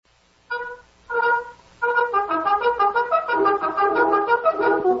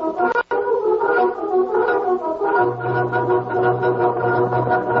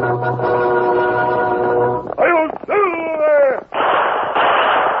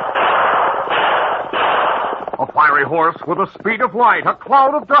fiery horse with the speed of light, a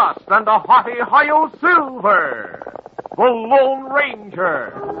cloud of dust, and a haughty Hi-Yo Silver, the Lone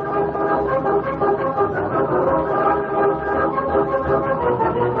Ranger.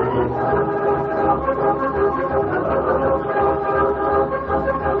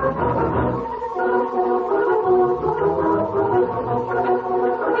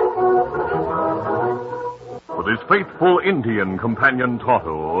 With his faithful Indian companion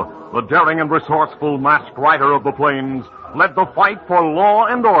Tonto, the daring and resourceful masked rider of the plains led the fight for law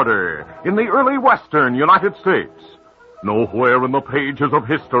and order in the early western United States. Nowhere in the pages of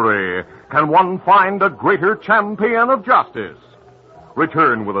history can one find a greater champion of justice.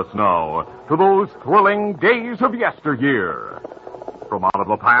 Return with us now to those thrilling days of yesteryear. From out of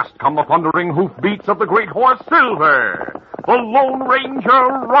the past come the thundering hoofbeats of the great horse Silver. The Lone Ranger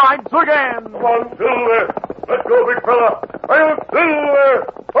rides again. Come on, Silver. Let's go, big fella. Hi-Yo Silver!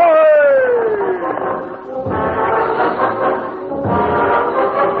 Hooray!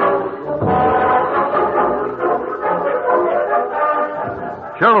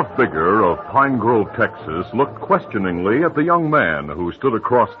 Sheriff Bigger of Pine Grove, Texas, looked questioningly at the young man who stood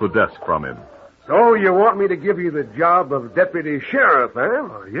across the desk from him. So you want me to give you the job of deputy sheriff, eh?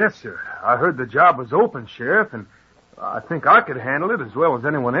 Oh, yes, sir. I heard the job was open, Sheriff, and I think I could handle it as well as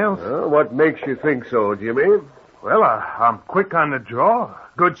anyone else. What makes you think so, Jimmy? Well, I'm quick on the draw,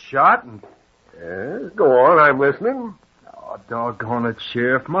 good shot, and... Yes, go on, I'm listening. Oh, doggone it,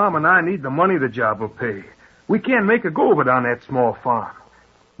 Sheriff. Mom and I need the money the job will pay. We can't make a go of it on that small farm.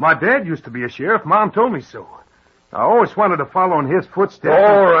 My dad used to be a sheriff. Mom told me so. I always wanted to follow in his footsteps.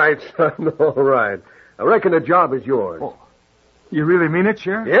 All right, son, all right. I reckon the job is yours. Oh, you really mean it,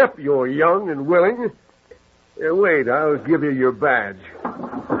 Sheriff? Yep, you're young and willing. Wait, I'll give you your badge.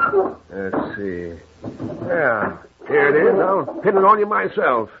 Let's see. Yeah, here it is. I'll pin it on you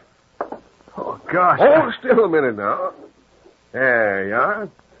myself. Oh, gosh. Hold still a minute now. There you are.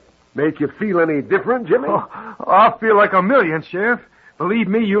 Make you feel any different, Jimmy? Oh, I feel like a million, Sheriff. Believe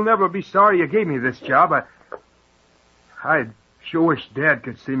me, you'll never be sorry you gave me this job. I sure wish Dad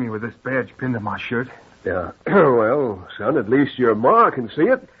could see me with this badge pinned to my shirt. Yeah. Well, son, at least your ma can see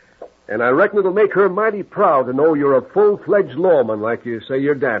it. And I reckon it'll make her mighty proud to know you're a full-fledged lawman like you say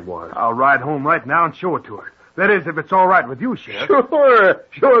your dad was. I'll ride home right now and show it to her. That is, if it's all right with you, Sheriff.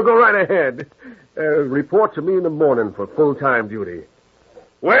 Sure, go right ahead. Report to me in the morning for full-time duty.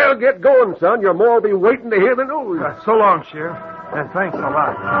 Well, get going, son. Your ma will be waiting to hear the news. So long, Sheriff. And thanks a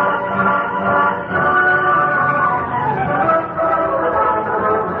lot.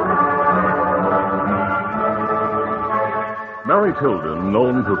 Mary Tilden,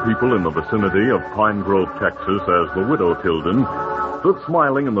 known to people in the vicinity of Pine Grove, Texas as the Widow Tilden, stood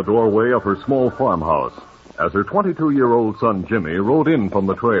smiling in the doorway of her small farmhouse as her 22-year-old son Jimmy rode in from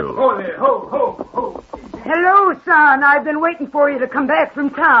the trail. Ho there, ho, ho, ho. Hello, son. I've been waiting for you to come back from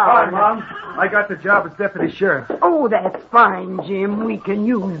town. Hi, Mom. I got the job as deputy sheriff. Oh, that's fine, Jim. We can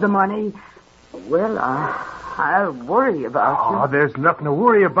use the money. Well, I'll worry about you. Oh, there's nothing to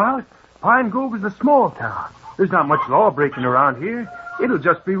worry about. Pine Grove is a small town. There's not much law breaking around here. It'll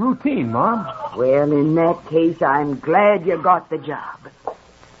just be routine, Mom. Well, in that case, I'm glad you got the job.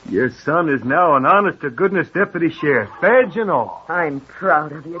 Your son is now an honest-to-goodness deputy sheriff, badge and all. I'm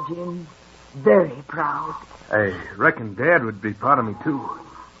proud of you, Jim. Very proud. I reckon Dad would be proud of me, too.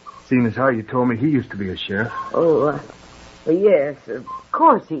 Seeing as how you told me he used to be a sheriff. Oh, yes, of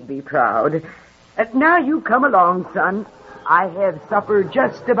course he'd be proud. Now you come along, son. I have supper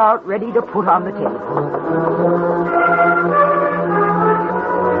just about ready to put on the table.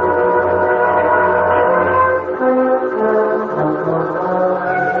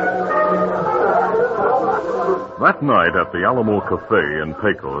 That night at the Alamo Cafe in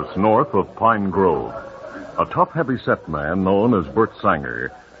Pecos, north of Pine Grove, a tough, heavy-set man known as Bert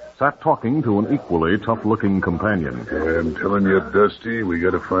Sanger sat talking to an equally tough-looking companion. I'm telling you, Dusty, we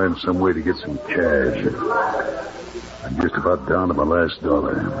got to find some way to get some cash. I'm just about down to my last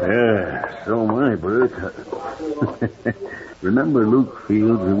dollar. Yeah, so am I, Bert. Remember Luke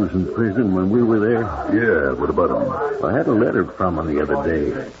Fields, who was in prison when we were there? Yeah, what about him? I had a letter from him the other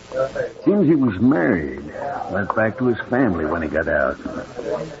day. Seems he was married. Went back to his family when he got out.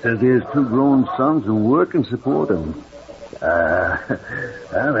 Says he has 2 grown sons who work and support him.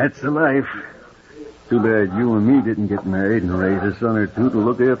 Well, that's the life. Too bad you and me didn't get married and raise a son or 2 to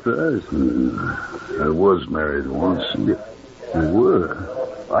look after us. I was married once. You were?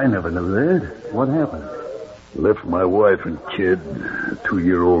 I never knew that. What happened? Left my wife and kid, a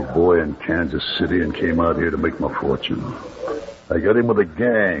 2-year-old boy in Kansas City, and came out here to make my fortune. I got in with a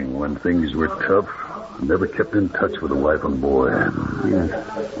gang when things were tough. Never kept in touch with the wife and boy.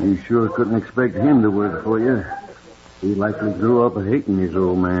 Yeah, you sure couldn't expect him to work for you. He likely grew up hating his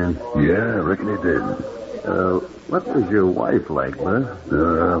old man. Yeah, I reckon he did. What was your wife like, Bud?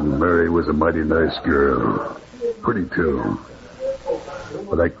 Mary was a mighty nice girl. Pretty, too.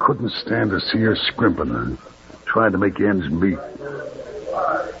 But I couldn't stand to see her scrimping and trying to make ends meet.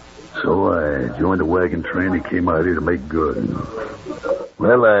 So I joined the wagon train and came out here to make good.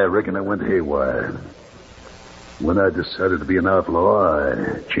 Well, I reckon I went haywire. When I decided to be an outlaw,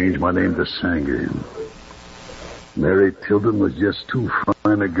 I changed my name to Sanger. Mary Tilden was just too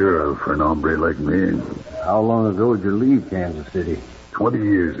fine a girl for an hombre like me. How long ago did you leave Kansas City? 20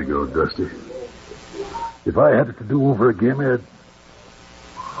 years ago, Dusty. If I had it to do over again,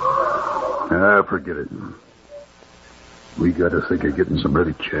 forget it. We got to think of getting some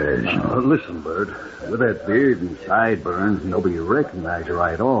ready cash. Listen, Bud. With that beard and sideburns, nobody will recognize you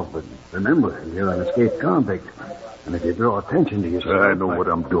right off. But remember, you're an escaped convict. And if you draw attention to yourself... I know what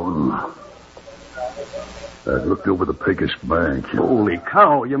I'm doing. I've looked over the Pecos Bank. Holy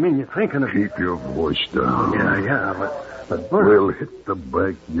cow, you mean you're thinking of... Keep your voice down. Yeah, but Bert... We'll hit the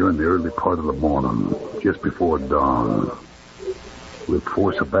bank during the early part of the morning, just before dawn. We'll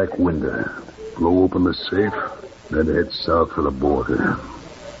force a back window, blow open the safe, then head south for the border.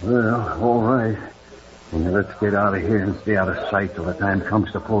 Well, all right. And let's get out of here and stay out of sight till the time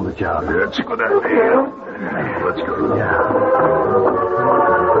comes to pull the job. That's a good idea. Let's go. Yeah.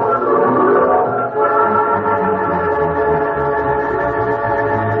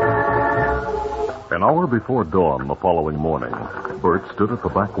 An hour before dawn the following morning, Bert stood at the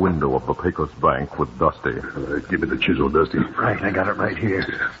back window of the Pecos Bank with Dusty. Give me the chisel, Dusty. Right, I got it right here.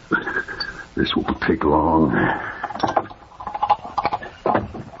 This won't take long.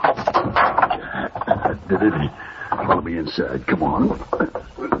 Did it? Follow me inside. Come on.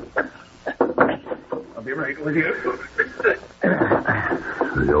 I'll be right with you.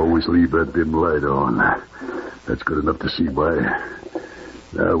 They always leave that dim light on. That's good enough to see by.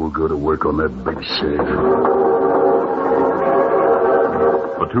 Now we'll go to work on that big safe.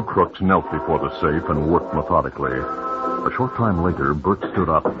 The two crooks knelt before the safe and worked methodically. A short time later, Bert stood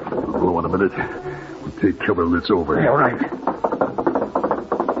up. Hold on a minute. We'll take cover when it's over. Yeah, all right.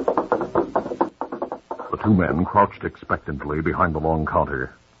 The two men crouched expectantly behind the long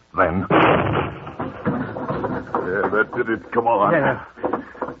counter. Then... Yeah, that did it. Come on. Yeah.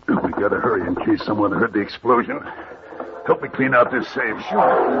 We gotta hurry in case someone heard the explosion. Help me clean out this safe.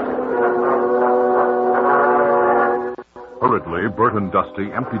 Sure. Hurriedly, Bert and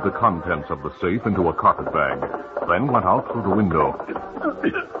Dusty emptied the contents of the safe into a carpet bag, then went out through the window.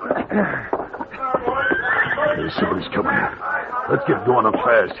 There's somebody's coming. Let's get going up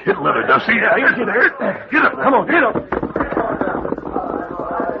fast. Hit leather, Dusty. Yeah, you get hurt. Get up. Come on, get up.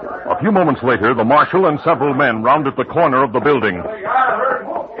 A few moments later, the marshal and several men rounded the corner of the building.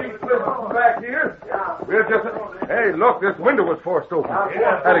 Back here. We're just... Hey, look, this window was forced open.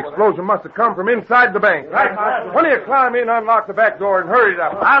 That explosion must have come from inside the bank. Right, Marshal? Why don't you climb in, unlock the back door, and hurry it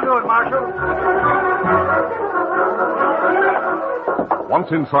up? I'll do it, Marshal.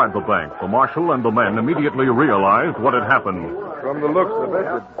 Once inside the bank, the marshal and the men immediately realized what had happened. From the looks of it,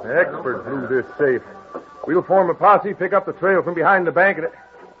 the expert blew this safe. We'll form a posse, pick up the trail from behind the bank, and...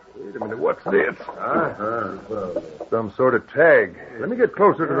 Wait a minute, what's this? Some sort of tag. Let me get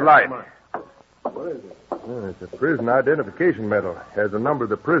closer to the light. What is it? It's a prison identification medal. Has the number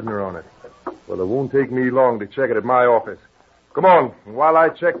of the prisoner on it. Well, it won't take me long to check it at my office. Come on. And while I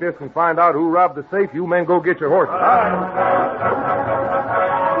check this and find out who robbed the safe, you men go get your horses.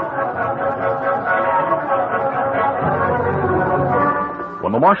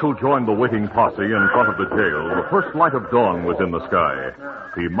 When the marshal joined the waiting posse in front of the jail, the first light of dawn was in the sky.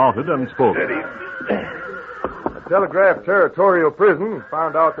 He mounted and spoke. Telegraph Territorial Prison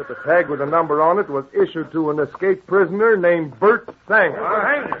found out that the tag with a number on it was issued to an escaped prisoner named Bert Sanger.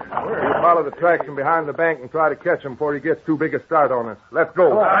 We'll follow the tracks from behind the bank and try to catch him before he gets too big a start on us. Let's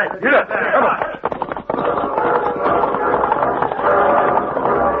go. All right. Get up. Come on.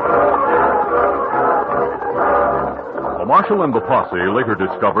 The marshal and the posse later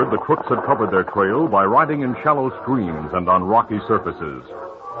discovered the crooks had covered their trail by riding in shallow streams and on rocky surfaces.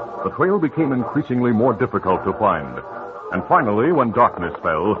 The trail became increasingly more difficult to find. And finally, when darkness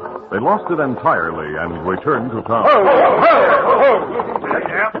fell, they lost it entirely and returned to town.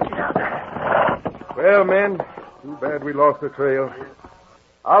 Well, men, too bad we lost the trail.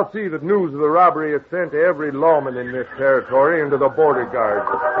 I'll see that news of the robbery is sent to every lawman in this territory and to the border guards.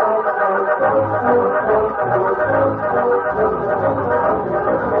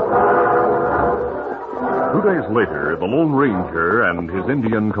 2 days later, the Lone Ranger and his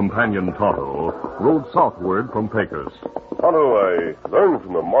Indian companion Tonto rode southward from Pecos. Tonto, I learned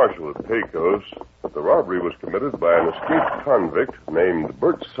from the marshal at Pecos that the robbery was committed by an escaped convict named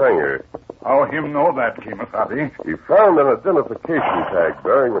Bert Sanger. How him know that, Kemosabe? He found an identification tag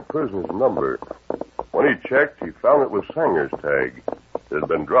bearing a prisoner's number. When he checked, he found it was Sanger's tag. It had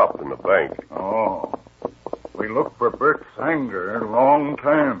been dropped in the bank. Oh. We looked for Bert Sanger a long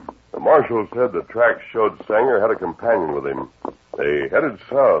time. The marshal said the tracks showed Sanger had a companion with him. They headed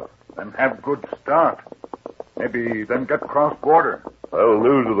south. Them have good start. Maybe them get cross-border. Well,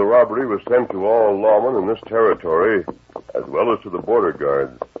 news of the robbery was sent to all lawmen in this territory, as well as to the border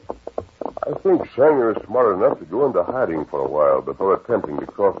guards. I think Sanger is smart enough to go into hiding for a while before attempting to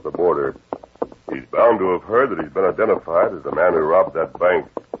cross the border. He's bound to have heard that he's been identified as the man who robbed that bank.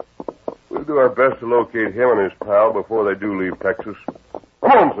 We'll do our best to locate him and his pal before they do leave Texas.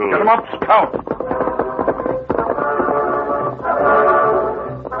 Come on, Silver. Get him up, Scout.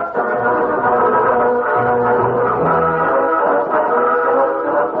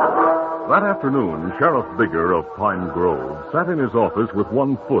 That afternoon, Sheriff Bigger of Pine Grove sat in his office with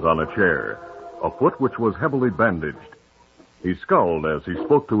one foot on a chair, a foot which was heavily bandaged. He scowled as he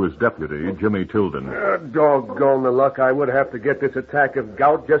spoke to his deputy, Jimmy Tilden. Doggone the luck I would have to get this attack of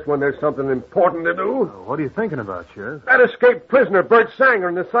gout just when there's something important to do. What are you thinking about, Sheriff? That escaped prisoner, Bert Sanger,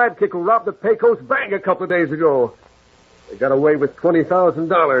 and the sidekick who robbed the Pecos Bank a couple of days ago. They got away with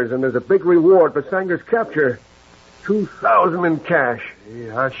 $20,000, and there's a big reward for Sanger's capture. $2,000 in cash.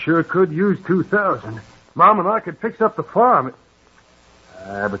 Yeah, I sure could use $2,000. Mom and I could fix up the farm.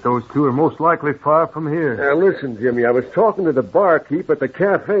 But those two are most likely far from here. Now, listen, Jimmy, I was talking to the barkeep at the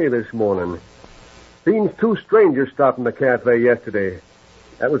cafe this morning. Seems two strangers stopped in the cafe yesterday.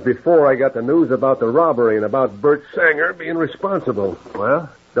 That was before I got the news about the robbery and about Bert Sanger being responsible.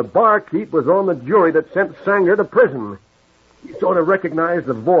 Well? The barkeep was on the jury that sent Sanger to prison. He sort of recognized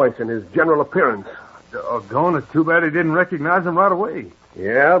the voice and his general appearance. Doggone, it's too bad he didn't recognize him right away.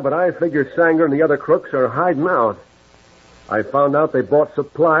 Yeah, but I figure Sanger and the other crooks are hiding out. I found out they bought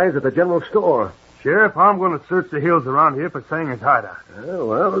supplies at the general store. Sheriff, I'm going to search the hills around here for Sanger's hideout. Oh,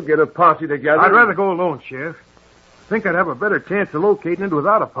 well, get a posse together. I'd rather go alone, Sheriff. I think I'd have a better chance of locating it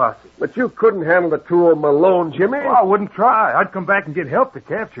without a posse. But you couldn't handle the two of them alone, Jimmy. Well, I wouldn't try. I'd come back and get help to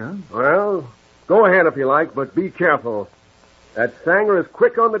capture him. Well, go ahead if you like, but be careful. That Sanger is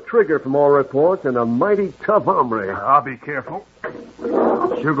quick on the trigger from all reports and a mighty tough hombre. I'll be careful.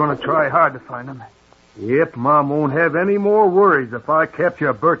 Sure going to try hard to find him. Yep, Mom won't have any more worries if I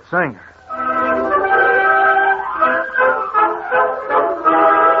capture Bert Sanger.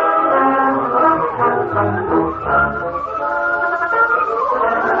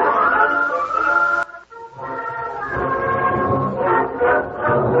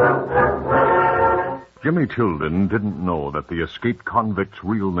 Jimmy Tilden didn't know that the escaped convict's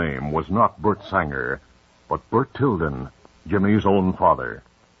real name was not Bert Sanger, but Bert Tilden, Jimmy's own father.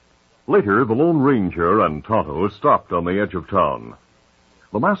 Later, the Lone Ranger and Tonto stopped on the edge of town.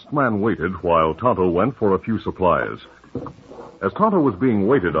 The masked man waited while Tonto went for a few supplies. As Tonto was being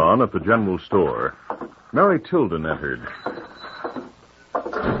waited on at the general store, Mary Tilden entered.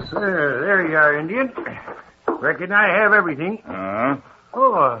 There you are, Indian. Reckon I have everything.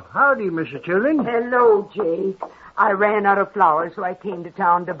 Oh, howdy, Mr. Tilden. Hello, Jake. I ran out of flour, so I came to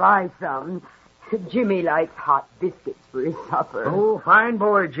town to buy some. Jimmy likes hot biscuits for his supper. Oh, fine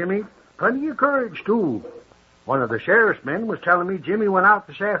boy, Jimmy. Plenty of courage, too. One of the sheriff's men was telling me Jimmy went out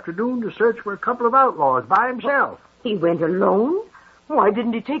this afternoon to search for a couple of outlaws by himself. He went alone? Why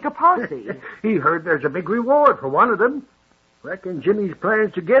didn't he take a posse? He heard there's a big reward for one of them. Reckon Jimmy's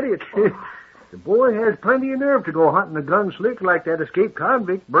plans to get it. The boy has plenty of nerve to go hunting a gunslick like that escaped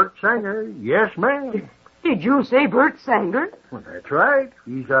convict, Bert Sanger. Yes, ma'am. Did you say Bert Sanger? Well, that's right.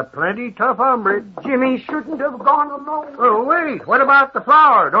 He's a plenty tough hombre. Jimmy shouldn't have gone alone. Oh, wait. What about the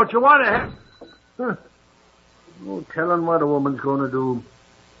flour? Don't you want to have... Huh. No telling what a woman's going to do.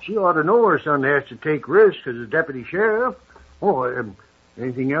 She ought to know her son has to take risks as a deputy sheriff. Oh,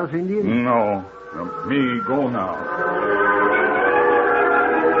 anything else, Indian? No. Me go now.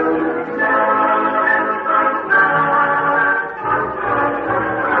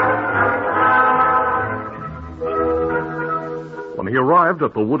 When he arrived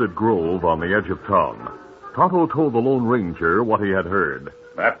at the wooded grove on the edge of town, Tonto told the Lone Ranger what he had heard.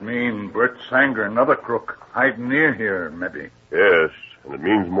 That mean Bert Sanger, another crook, hiding near here, maybe. Yes, and it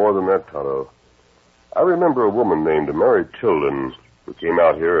means more than that, Tonto. I remember a woman named Mary Tilden who came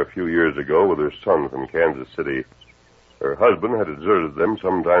out here a few years ago with her son from Kansas City. Her husband had deserted them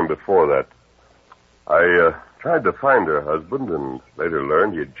some time before that. I tried to find her husband and later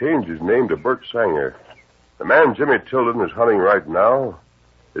learned he had changed his name to Bert Sanger. The man Jimmy Tilden is hunting right now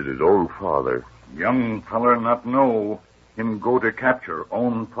is his own father. Young feller not know him go to capture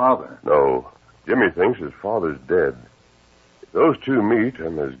own father. No. Jimmy thinks his father's dead. If those two meet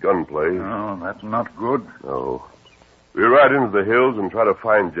and there's gunplay... Oh, that's not good. No. We'll ride into the hills and try to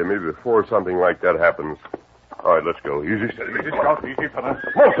find Jimmy before something like that happens. All right, let's go. Easy, steady. Easy, Scout. Easy, fella.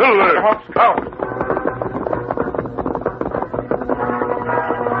 Come on, Silver. Come on, Scout.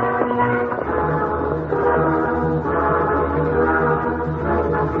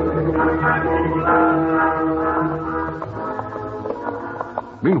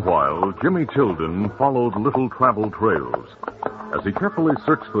 Meanwhile, Jimmy Tilden followed little-traveled trails as he carefully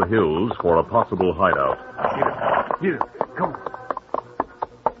searched the hills for a possible hideout. Here, come.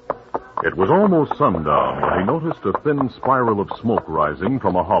 It was almost sundown when he noticed a thin spiral of smoke rising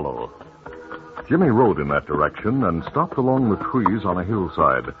from a hollow. Jimmy rode in that direction and stopped along the trees on a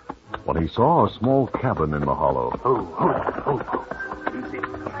hillside when he saw a small cabin in the hollow. Easy.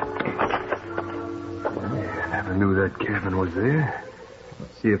 I never knew that cabin was there.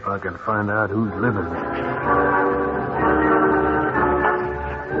 Let's see if I can find out who's living there.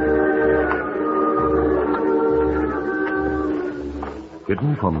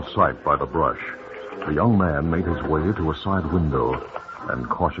 Hidden from sight by the brush, the young man made his way to a side window and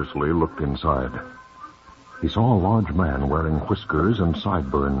cautiously looked inside. He saw a large man wearing whiskers and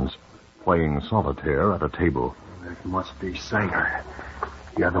sideburns, playing solitaire at a table. That must be Sanger.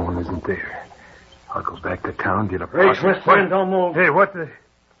 The other one isn't there. I'll go back to town, get a... Hey, Smith, don't move. Hey, what the...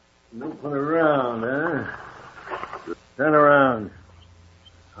 Nothing around, huh? Turn around.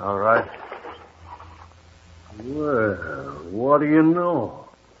 All right. Well, what do you know?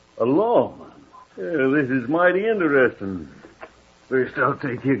 A lawman. Yeah, this is mighty interesting. First, I'll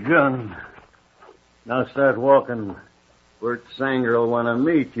take your gun. Now start walking. Bert Sanger will want to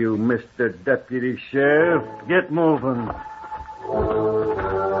meet you, Mr. Deputy Sheriff. Get moving.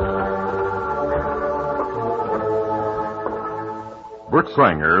 Bert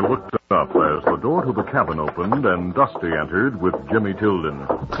Sanger looked up as the door to the cabin opened and Dusty entered with Jimmy Tilden.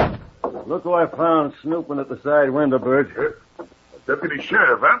 Look who I found snooping at the side window, Bert. Deputy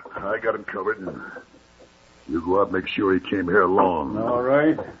Sheriff, huh? I got him covered. You go out and make sure he came here alone. All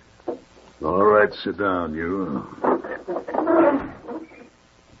right. All right, sit down, you.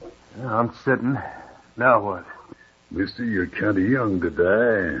 I'm sitting. Now what? Mister, you're kind of young to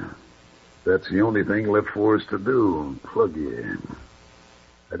die. That's the only thing left for us to do. Plug you in.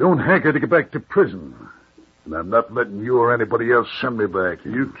 I don't hanker to get back to prison. And I'm not letting you or anybody else send me back.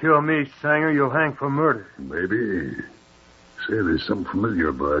 You kill me, Sanger, you'll hang for murder. Maybe. Say, there's something familiar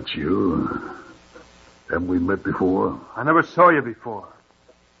about you. Haven't we met before? I never saw you before.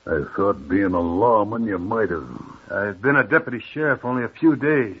 I thought being a lawman, you might have. I've been a deputy sheriff only a few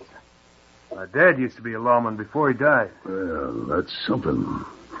days. My dad used to be a lawman before he died. Well, that's something.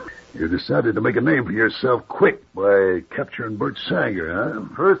 You decided to make a name for yourself quick by capturing Bert Sanger, huh?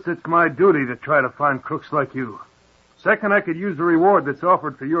 First, it's my duty to try to find crooks like you. Second, I could use the reward that's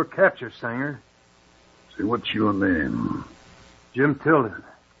offered for your capture, Sanger. Say, what's your name? Jim Tilden.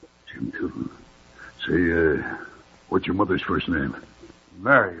 Jim Tilden. Say, what's your mother's first name?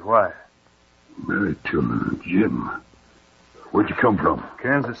 Mary. Why? Mary Tilden. Jim. Where'd you come from?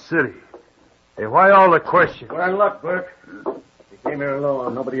 Kansas City. Hey, why all the questions? We're in luck, Bert. He came here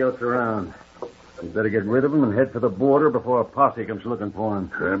alone, nobody else around. We better get rid of him and head for the border before a posse comes looking for him.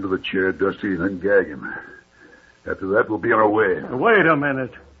 Tie him to the chair, Dusty, then gag him. After that, we'll be on our way. Wait a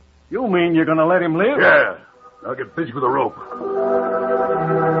minute. You mean you're going to let him live? Yeah. I'll get busy with the rope.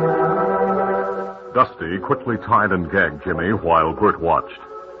 Dusty quickly tied and gagged Jimmy while Bert watched.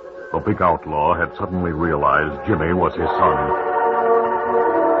 The big outlaw had suddenly realized Jimmy was his son.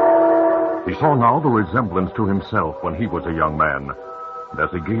 He saw now the resemblance to himself when he was a young man. And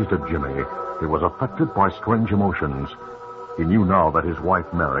as he gazed at Jimmy, he was affected by strange emotions. He knew now that his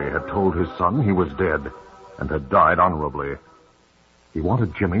wife Mary had told his son he was dead and had died honorably. He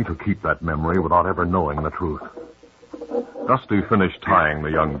wanted Jimmy to keep that memory without ever knowing the truth. Dusty finished tying the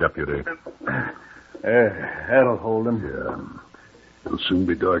young deputy. That'll hold him. Yeah. It'll soon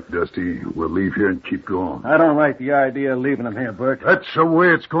be dark, Dusty. We'll leave here and keep going. I don't like the idea of leaving him here, Bert. That's the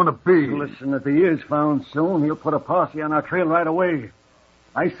way it's going to be. Listen, if he is found soon, he'll put a posse on our trail right away.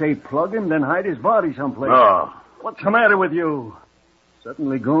 I say plug him, then hide his body someplace. No. What's the matter with you?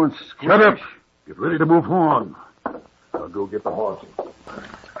 Suddenly going squish. Shut up. Get ready to move on. I'll go get the horses.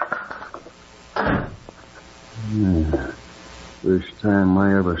 First time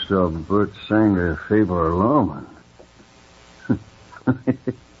I ever saw Bert Sanger favor a lawman.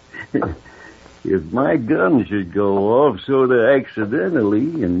 If my gun should go off sort of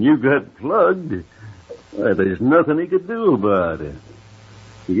accidentally and you got plugged, well, there's nothing he could do about it.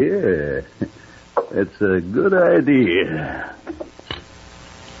 Yeah, that's a good idea.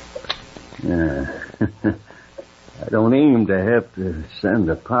 Yeah. I don't aim to have to send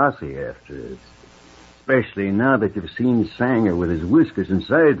a posse after us. Especially now that you've seen Sanger with his whiskers and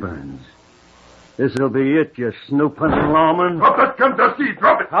sideburns. This'll be it, you snooping lawman. Drop that gun, Dusty.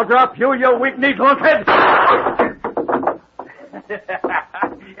 Drop it. I'll drop you, you weak-kneed lunkhead.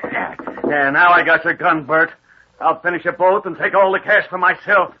 Yeah, now I got your gun, Bert. I'll finish you both and take all the cash for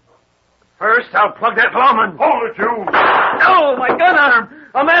myself. First, I'll plug that lawman. Hold it, you. No, my gun arm.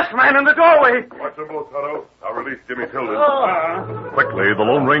 A masked man in the doorway. Watch them both, Tonto. I'll release Jimmy Tilden. Quickly, the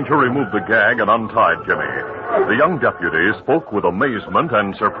Lone Ranger removed the gag and untied Jimmy. The young deputy spoke with amazement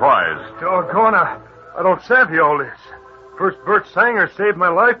and surprise. Doggone, I don't savvy all this. First Bert Sanger saved my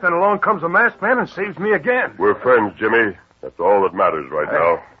life, then along comes a masked man and saves me again. We're friends, Jimmy. That's all that matters right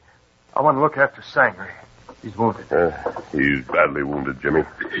now. I want to look after Sanger. He's wounded. He's badly wounded, Jimmy.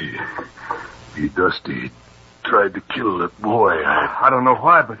 He Dusty tried to kill that boy. I don't know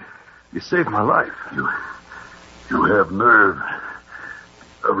why, but you saved my life. You have nerve.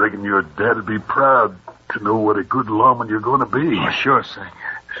 I reckon your dad'd be proud to know what a good lawman you're going to be. Oh, sure, Sanger.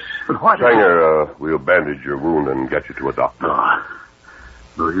 But why did Sanger, we'll bandage your wound and get you to a doctor.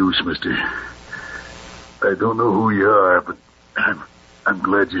 No use, mister. I don't know who you are, but I'm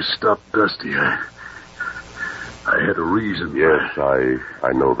glad you stopped Dusty. I had a reason. Yes,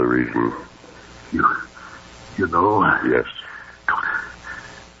 I know the reason. You know? Yes.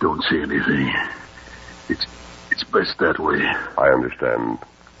 Don't say anything. It's best that way. I understand.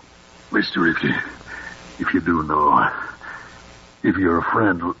 Mister, if you do know, if you're a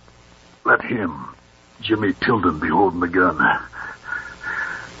friend, let him, Jimmy Tilden, be holding the gun.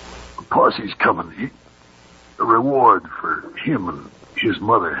 The posse's coming. A reward for him and his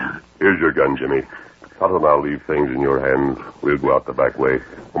mother. Here's your gun, Jimmy. Tonto and I'll leave things in your hands. We'll go out the back way.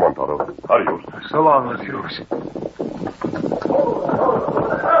 Come on, Tonto. Adios. So long, adios.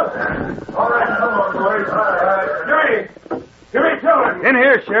 All right, come on, boys. Jimmy Tilden. In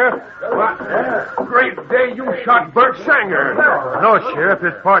here, Sheriff. What? Great day, you shot Bert Sanger. No, Sheriff,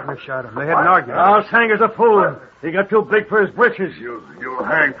 his partner shot him. They had an argument. Oh, Sanger's a fool. He got too big for his britches. You'll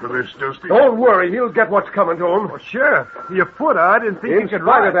hang for this, Dusty. Don't worry, he'll get what's coming to him. Well, Sheriff, your foot, I didn't think you In could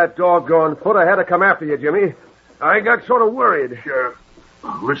spite ride. of that doggone foot, I had to come after you, Jimmy. I got sort of worried. Sheriff,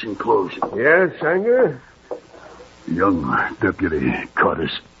 listen close. Yes, Sanger? The young deputy caught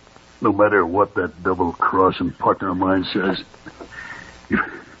us. No matter what that double-crossing partner of mine says,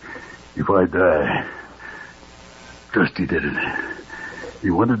 if I die, Dusty did it. He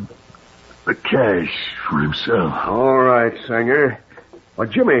wanted the cash for himself. All right, Sanger. Well,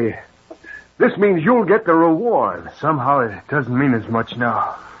 Jimmy, this means you'll get the reward. Somehow it doesn't mean as much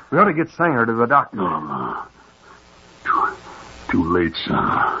now. We ought to get Sanger to the doctor. No. Too late,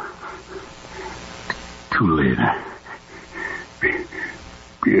 son. Too late.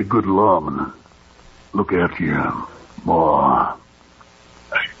 Be a good lawman. Look after your ma.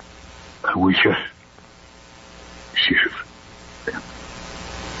 I wish Sheriff.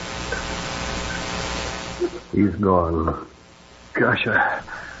 He's gone. Gosh, I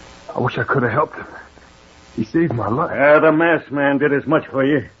wish I could have helped him. He saved my life. The masked man did as much for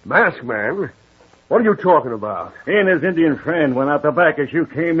you. Masked man? What are you talking about? He and his Indian friend went out the back as you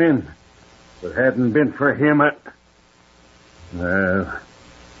came in. If it hadn't been for him, Well,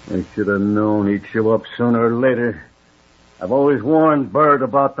 I should have known he'd show up sooner or later. I've always warned Bert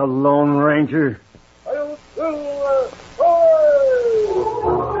about the Lone Ranger.